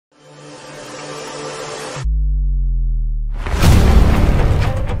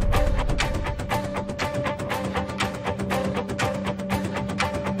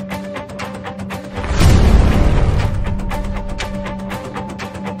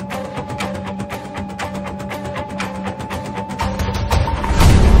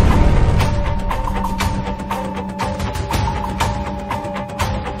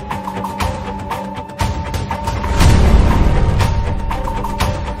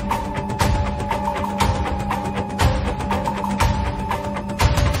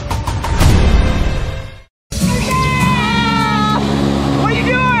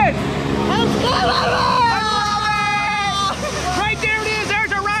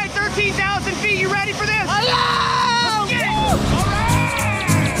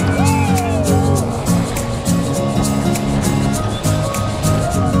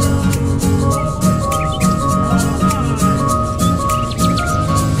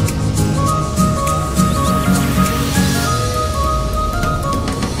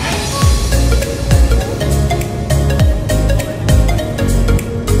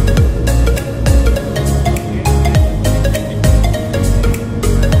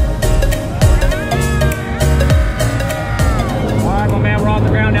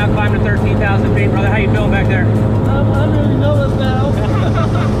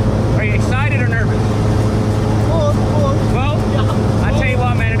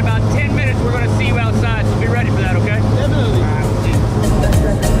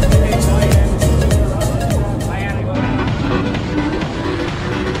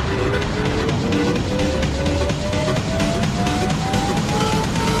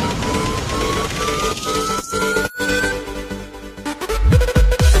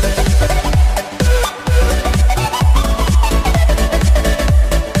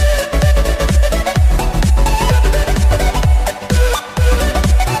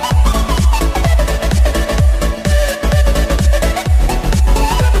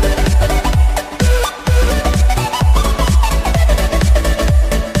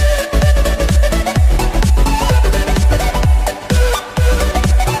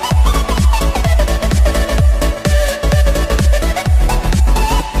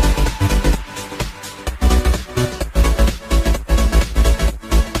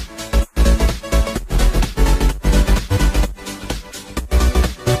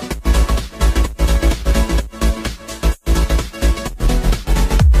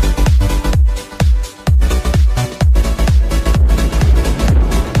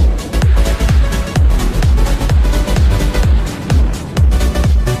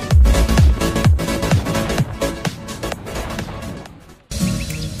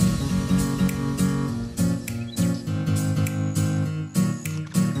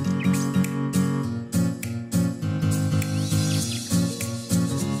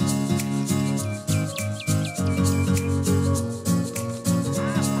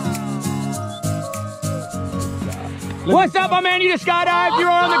What's up, my man? You just skydived. You're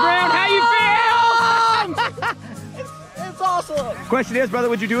on the ground. How you feel? It's awesome. Question is, brother,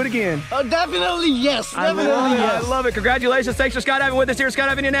 would you do it again? Oh, definitely yes. Definitely I yes. love it. Congratulations. Thanks for skydiving with us here at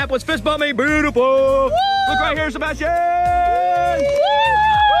Skydive Indianapolis. Fist bump me. Beautiful. Woo! Look right here, Sebastian. Woo!